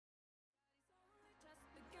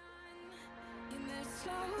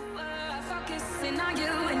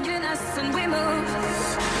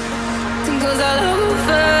chills all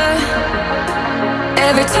over.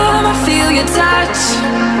 Every time I feel your touch,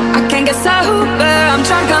 I can't get sober. I'm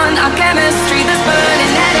drunk on our chemistry, this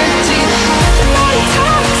burning energy. Your body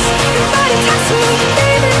talks to me,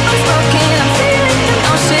 baby. I'm smoking, I'm feeling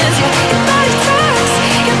emotions. Yeah, your body talks to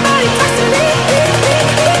me. Your body talks,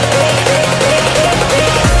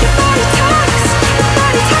 your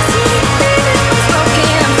body talks to me, baby. I'm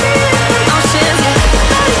smoking, I'm feeling emotions. Yeah, your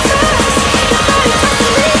body talks to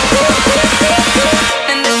me,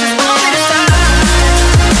 and this is all that it's done.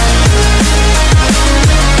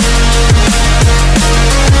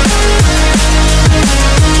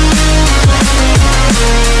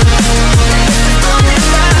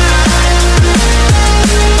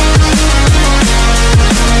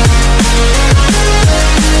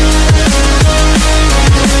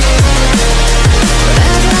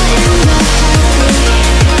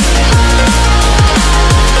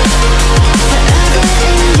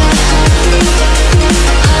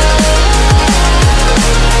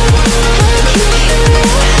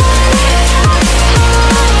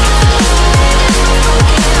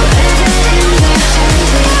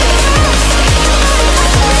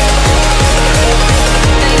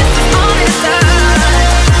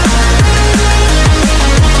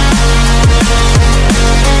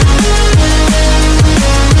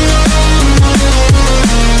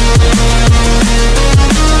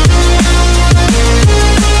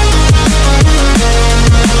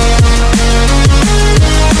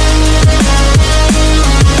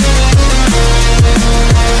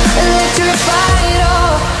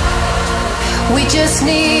 We just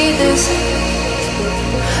need this.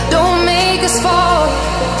 Don't make us fall,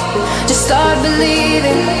 just start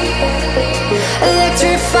believing.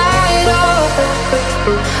 Electrify it all.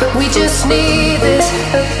 We just need this.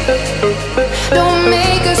 Don't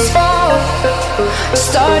make us fall, just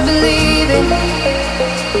start believing.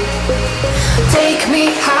 Take me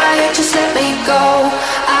higher, just let me go.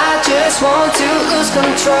 I just want to lose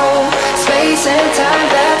control. Space and time,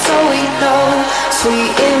 that's all we know.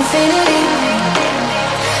 Sweet infinity.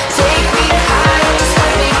 Take me higher, just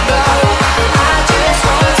let me go. I just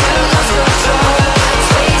want to lose control.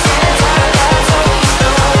 Space and time, that's all we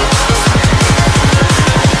know.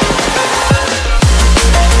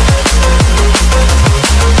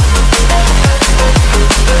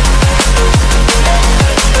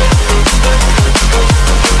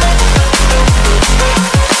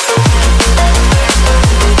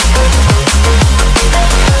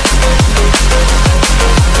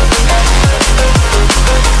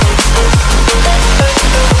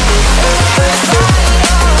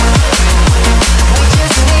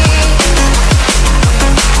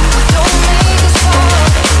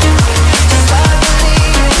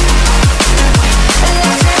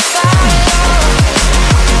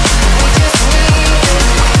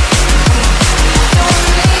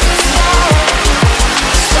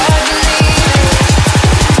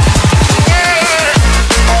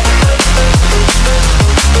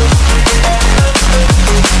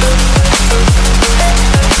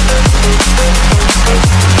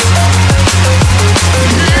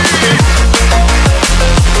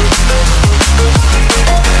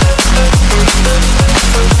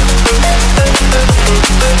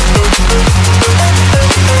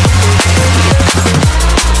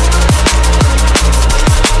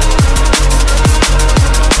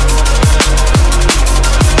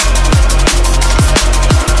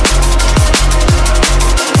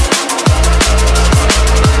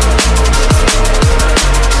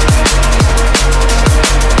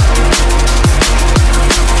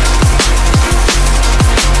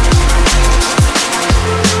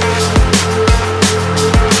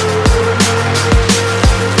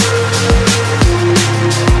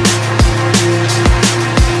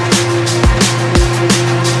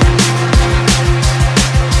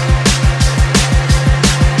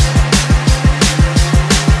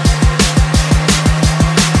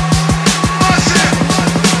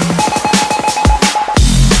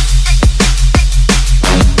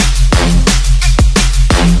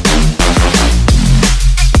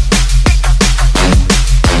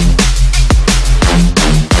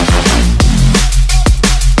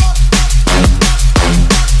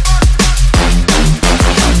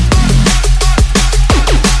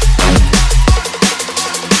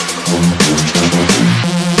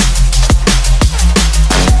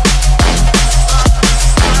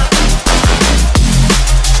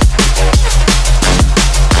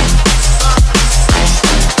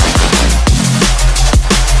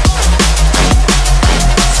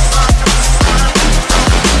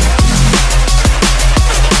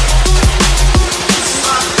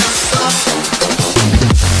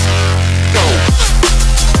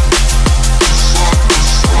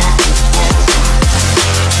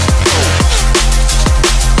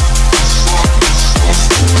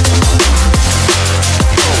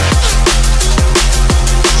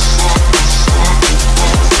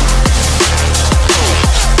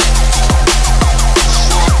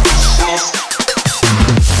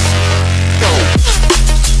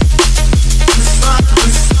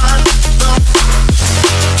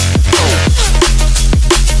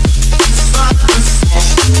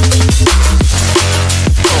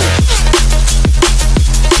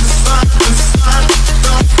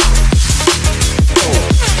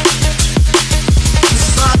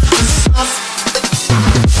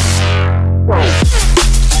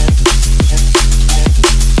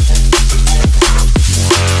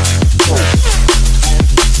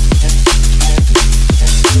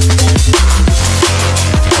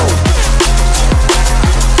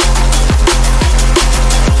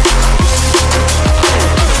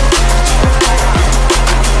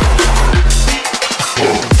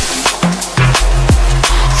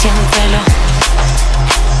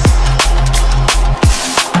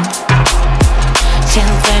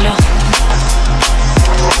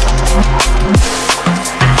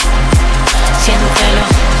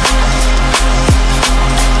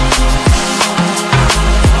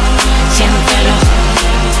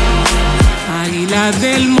 Águilas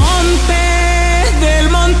del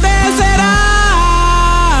monte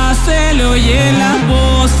será, se le oyen las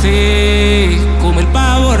voces como el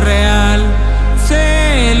pavo real.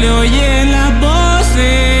 Se le oyen las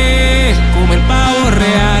voces como el pavo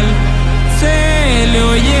real. Se le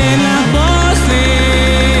oyen las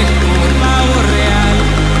voces como el pavo real.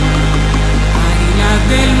 Águilas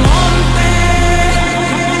del monte,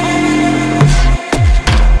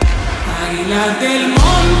 águilas del monte.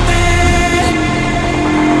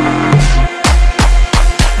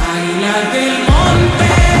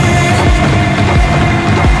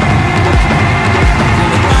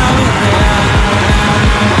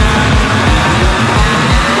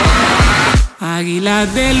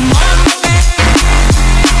 Águilas del monte.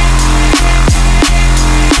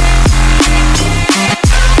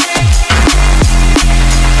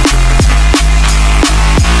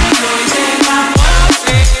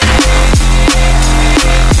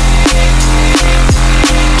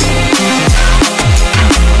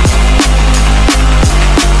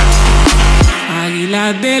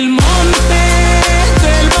 Águilas del monte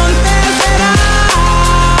será,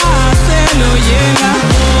 se lo llena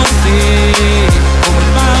voces como el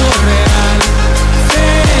pavo real. Se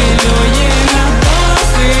lo llena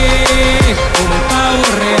voces como el pavo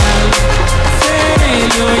real. Se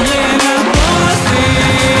lo llena voces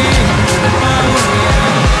como el pavo real.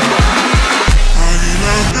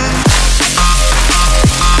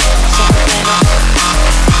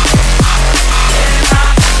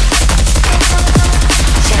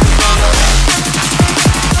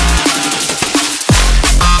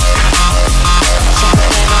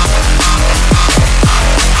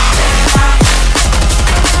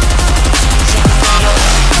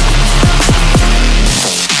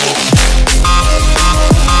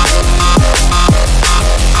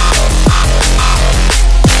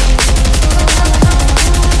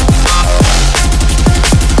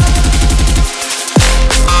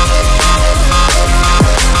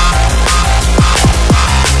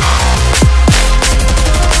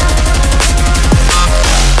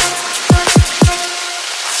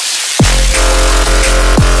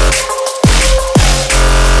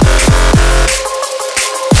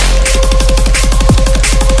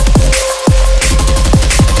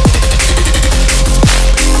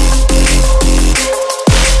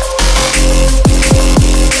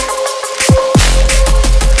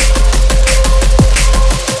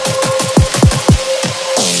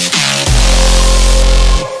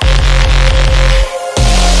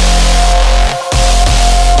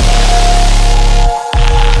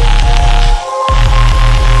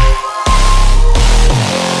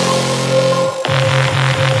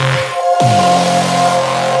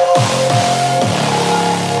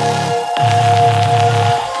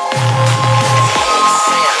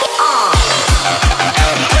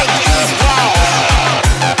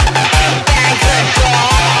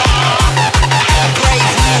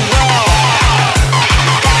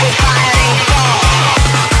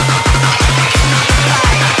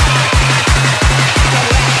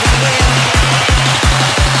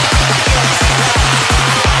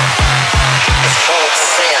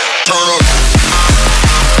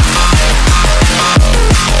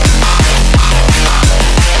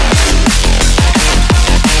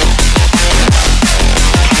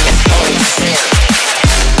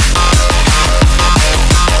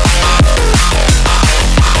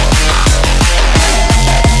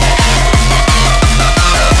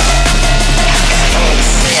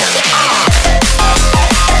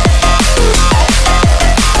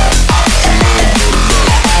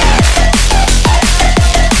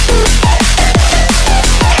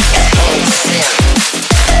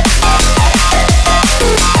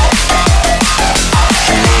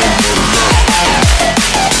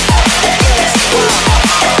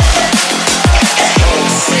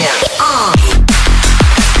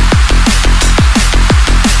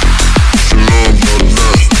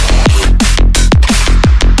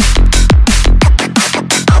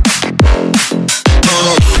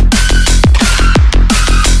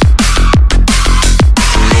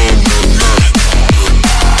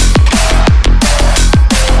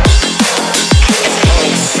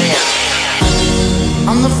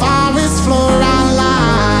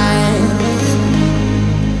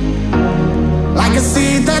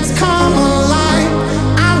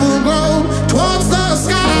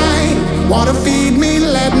 Water